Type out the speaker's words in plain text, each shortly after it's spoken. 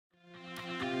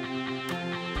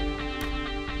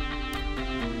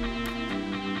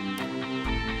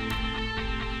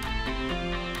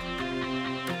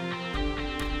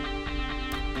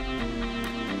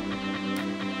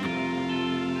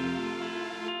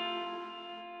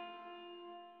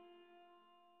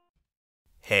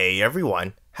Hey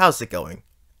everyone, how's it going?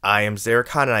 I am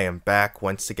Xeracon and I am back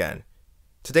once again.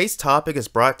 Today's topic is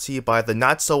brought to you by the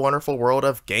not so wonderful world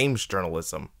of games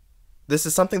journalism. This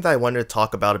is something that I wanted to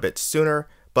talk about a bit sooner,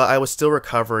 but I was still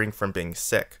recovering from being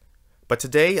sick. But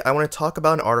today I want to talk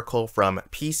about an article from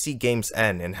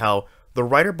PCGamesN and how the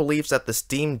writer believes that the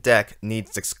Steam Deck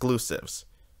needs exclusives.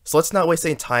 So let's not waste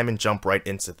any time and jump right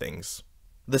into things.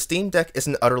 The Steam Deck is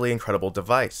an utterly incredible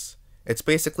device. It's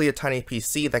basically a tiny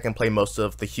PC that can play most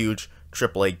of the huge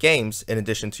AAA games in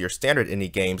addition to your standard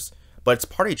indie games, but its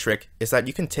party trick is that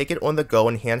you can take it on the go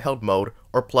in handheld mode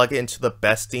or plug it into the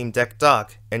best Steam Deck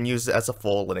dock and use it as a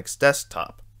full Linux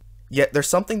desktop. Yet there's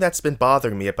something that's been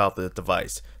bothering me about the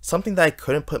device, something that I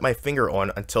couldn't put my finger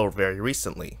on until very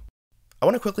recently. I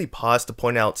want to quickly pause to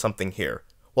point out something here.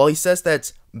 While he says that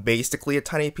it's basically a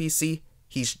tiny PC,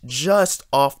 he's just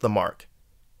off the mark.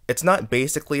 It's not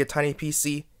basically a tiny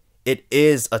PC, it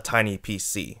is a tiny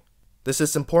PC. This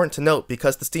is important to note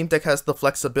because the Steam Deck has the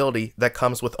flexibility that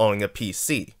comes with owning a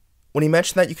PC. When he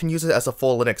mentioned that you can use it as a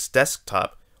full Linux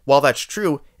desktop, while that's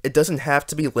true, it doesn't have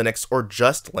to be Linux or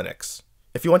just Linux.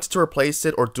 If you wanted to replace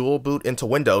it or dual boot into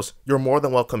Windows, you're more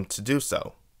than welcome to do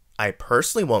so. I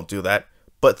personally won't do that,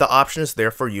 but the option is there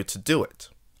for you to do it.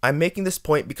 I'm making this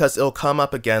point because it'll come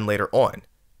up again later on.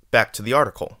 Back to the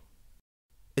article.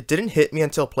 It didn't hit me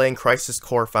until playing Crisis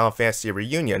Core Final Fantasy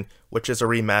Reunion, which is a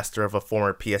remaster of a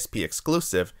former PSP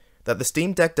exclusive, that the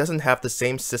Steam Deck doesn't have the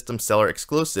same system seller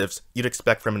exclusives you'd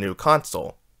expect from a new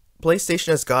console. PlayStation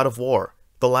has God of War,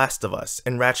 The Last of Us,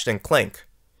 and Ratchet & Clank.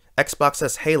 Xbox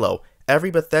has Halo,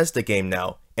 every Bethesda game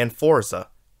now, and Forza.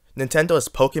 Nintendo has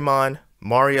Pokemon,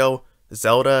 Mario,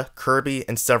 Zelda, Kirby,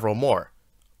 and several more.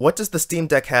 What does the Steam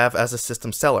Deck have as a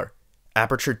system seller?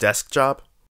 Aperture Desktop?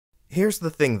 Here's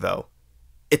the thing though.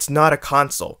 It's not a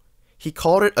console. He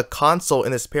called it a console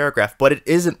in this paragraph, but it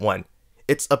isn't one.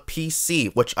 It's a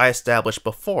PC, which I established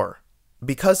before.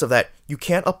 Because of that, you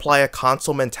can't apply a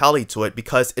console mentality to it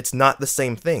because it's not the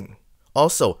same thing.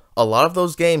 Also, a lot of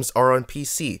those games are on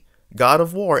PC. God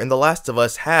of War and The Last of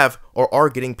Us have or are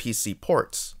getting PC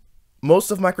ports.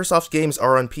 Most of Microsoft's games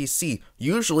are on PC,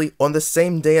 usually on the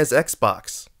same day as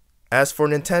Xbox. As for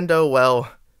Nintendo,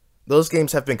 well, those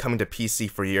games have been coming to PC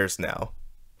for years now.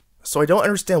 So I don't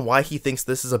understand why he thinks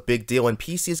this is a big deal when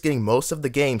PC is getting most of the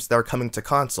games that are coming to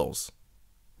consoles.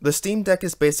 The Steam Deck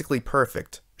is basically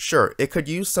perfect. Sure, it could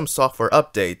use some software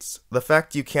updates. The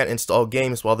fact you can't install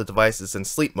games while the device is in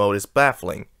sleep mode is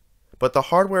baffling. But the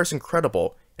hardware is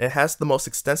incredible, and it has the most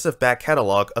extensive back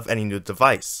catalog of any new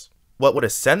device. What would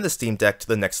ascend the Steam Deck to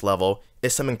the next level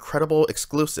is some incredible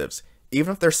exclusives,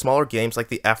 even if they're smaller games like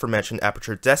the aforementioned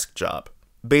Aperture Desktop.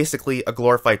 Basically a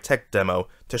glorified tech demo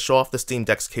to show off the Steam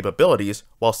Deck's capabilities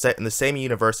while set in the same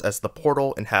universe as the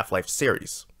Portal and Half-Life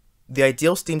series. The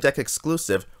ideal Steam Deck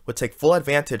exclusive would take full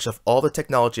advantage of all the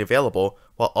technology available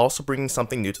while also bringing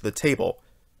something new to the table,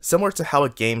 similar to how a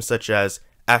game such as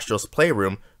Astro's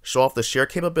Playroom show off the sheer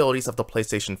capabilities of the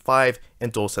PlayStation 5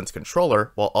 and DualSense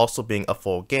controller while also being a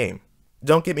full game.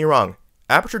 Don't get me wrong,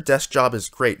 Aperture Desktop is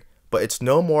great, but it's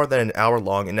no more than an hour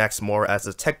long and acts more as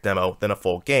a tech demo than a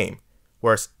full game,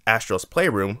 whereas Astro's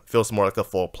Playroom feels more like a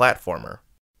full platformer.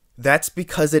 That's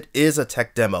because it is a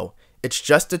tech demo. It's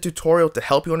just a tutorial to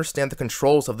help you understand the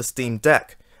controls of the Steam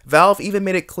Deck. Valve even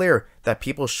made it clear that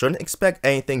people shouldn't expect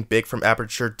anything big from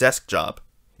Aperture Desktop.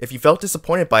 If you felt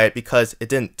disappointed by it because it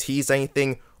didn't tease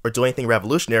anything or do anything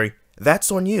revolutionary,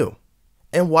 that's on you.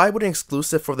 And why would an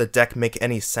exclusive for the deck make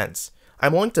any sense?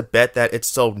 I'm willing to bet that it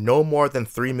sold no more than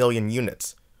 3 million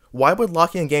units. Why would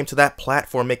locking a game to that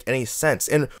platform make any sense?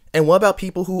 And what about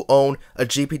people who own a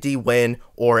GPD Win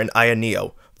or an Aya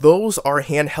Neo? Those are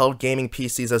handheld gaming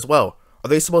PCs as well. Are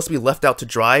they supposed to be left out to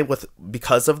dry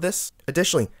because of this?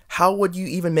 Additionally, how would you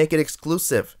even make it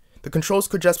exclusive? The controls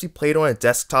could just be played on a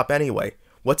desktop anyway.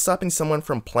 What's stopping someone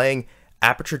from playing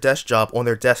Aperture Desktop on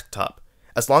their desktop?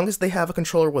 As long as they have a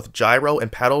controller with gyro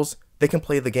and paddles, they can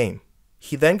play the game.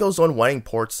 He then goes on wanting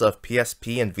ports of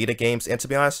PSP and Vita games, and to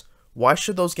be honest, why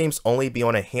should those games only be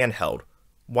on a handheld?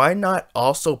 Why not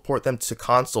also port them to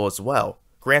console as well?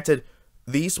 Granted,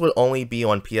 these would only be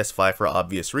on PS5 for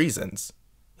obvious reasons.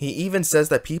 He even says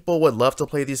that people would love to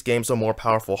play these games on more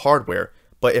powerful hardware,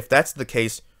 but if that's the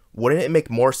case, wouldn't it make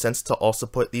more sense to also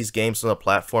put these games on a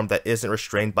platform that isn't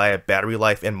restrained by a battery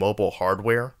life and mobile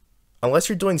hardware? Unless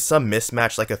you're doing some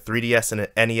mismatch like a 3DS and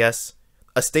an NES,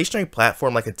 a stationary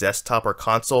platform like a desktop or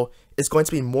console is going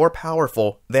to be more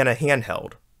powerful than a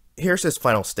handheld. Here's his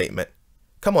final statement.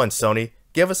 Come on Sony,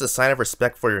 give us a sign of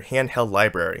respect for your handheld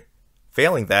library.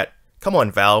 Failing that, come on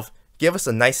Valve, give us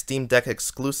a nice Steam Deck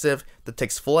exclusive that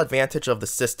takes full advantage of the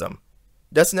system.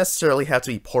 It doesn't necessarily have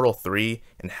to be Portal 3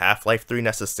 and Half-Life 3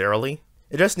 necessarily.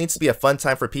 It just needs to be a fun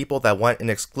time for people that want an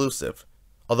exclusive,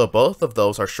 although both of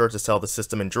those are sure to sell the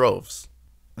system in droves.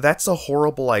 That's a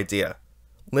horrible idea.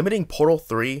 Limiting Portal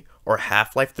 3 or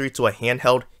Half-Life 3 to a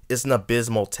handheld is an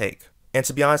abysmal take. And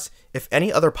to be honest, if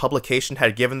any other publication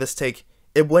had given this take,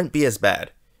 it wouldn't be as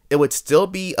bad. It would still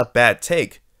be a bad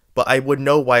take, but I would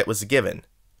know why it was given.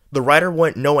 The writer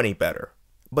wouldn't know any better.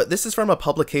 But this is from a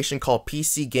publication called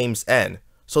PCGamesN,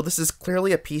 so this is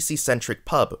clearly a PC-centric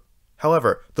pub.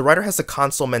 However, the writer has a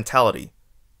console mentality.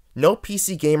 No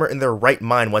PC gamer in their right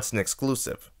mind wants an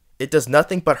exclusive. It does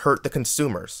nothing but hurt the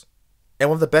consumers. And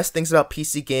one of the best things about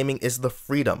PC gaming is the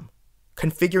freedom.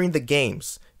 Configuring the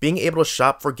games, being able to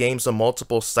shop for games on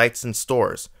multiple sites and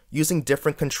stores, using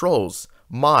different controls,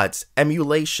 mods,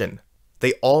 emulation.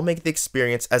 They all make the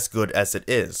experience as good as it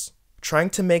is.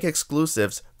 Trying to make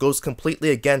exclusives goes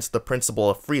completely against the principle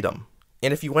of freedom.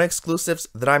 And if you want exclusives,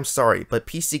 then I'm sorry, but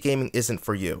PC gaming isn't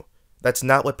for you. That's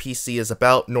not what PC is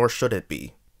about, nor should it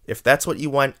be. If that's what you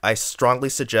want, I strongly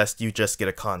suggest you just get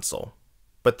a console.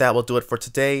 But that will do it for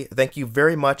today. Thank you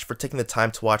very much for taking the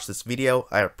time to watch this video.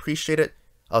 I appreciate it.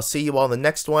 I'll see you all in the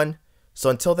next one. So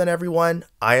until then everyone,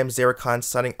 I am iamxeracon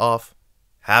signing off.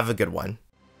 Have a good one.